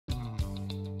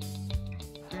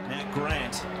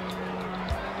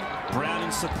Grant. Brown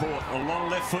in support, a long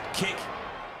left foot kick.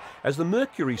 As the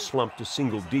Mercury slumped to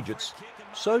single digits,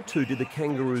 so too did the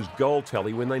Kangaroos' goal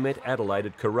tally when they met Adelaide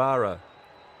at Carrara.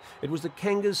 It was the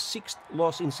Kangas' 6th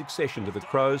loss in succession to the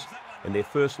Crows and their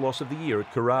first loss of the year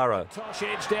at Carrara. Tosh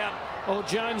edged out. Oh,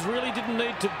 Jones really didn't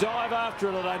need to dive after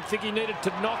it. I don't think he needed to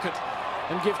knock it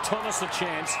and give Thomas a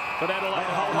chance. But Adelaide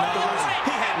hold up the rest.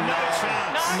 He had no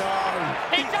chance. No.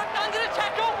 He ducked under the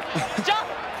tackle.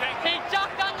 He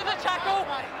ducked under the tackle.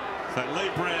 So Lee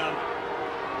Brown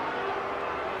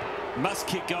must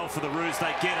kick goal for the Roos.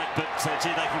 They get it, but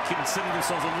gee, they can consider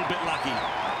themselves a little bit lucky.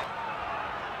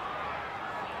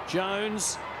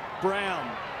 Jones, Brown.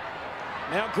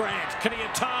 Now Grant, can he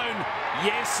atone?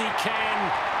 Yes, he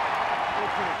can.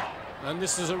 And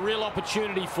this is a real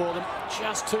opportunity for them.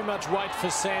 Just too much weight for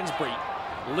Sainsbury.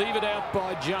 Leave it out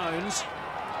by Jones.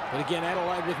 But again,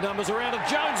 Adelaide with numbers around it.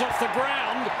 Jones off the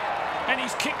ground, and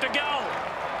he's kicked a goal.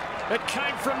 It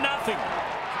came from nothing.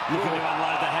 Looking to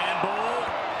unload the handball.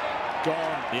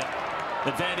 Gone. Yep.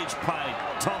 Advantage played.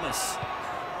 Thomas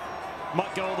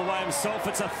might go all the way himself.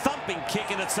 It's a thumping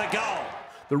kick and it's a goal.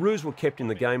 The Roos were kept in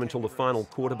the game until the final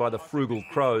quarter by the frugal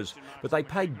Crows, but they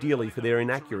paid dearly for their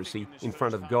inaccuracy in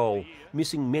front of goal,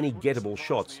 missing many gettable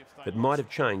shots that might have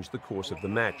changed the course of the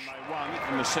match. They won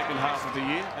in the second half of the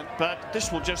year, but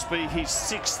this will just be his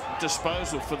 6th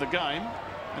disposal for the game,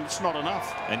 and it's not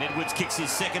enough. And Edwards kicks his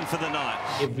 2nd for the night.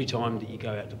 Every time that you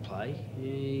go out to play,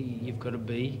 you've got to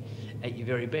be at your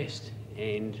very best.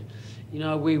 And, you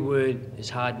know, we were as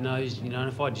hard-nosed, you know,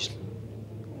 and if I just,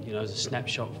 you know, as a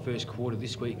snapshot first quarter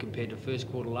this week compared to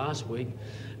first quarter last week,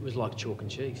 it was like chalk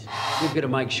and cheese. We've got to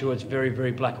make sure it's very,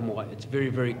 very black and white. It's very,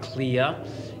 very clear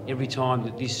every time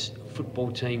that this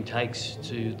football team takes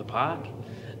to the park,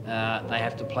 they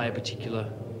have to play a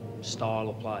particular style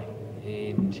of play.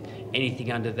 And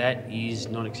anything under that is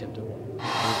not acceptable.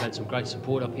 We've had some great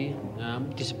support up here.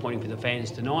 Disappointing for the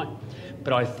fans tonight,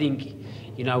 but I think,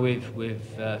 you know, we've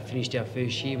finished our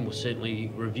first year, and we'll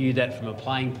certainly review that from a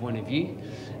playing point of view.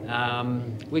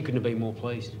 We couldn't have been more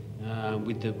pleased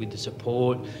with the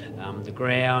support, the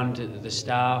ground, the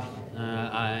staff,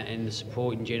 and the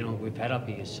support in general we've had up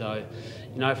here. So,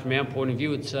 you know, from our point of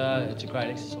view, it's a great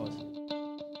exercise.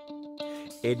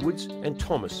 Edwards and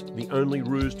Thomas, the only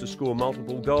Roos to score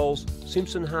multiple goals,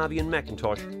 Simpson, Harvey and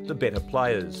McIntosh, the better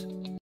players.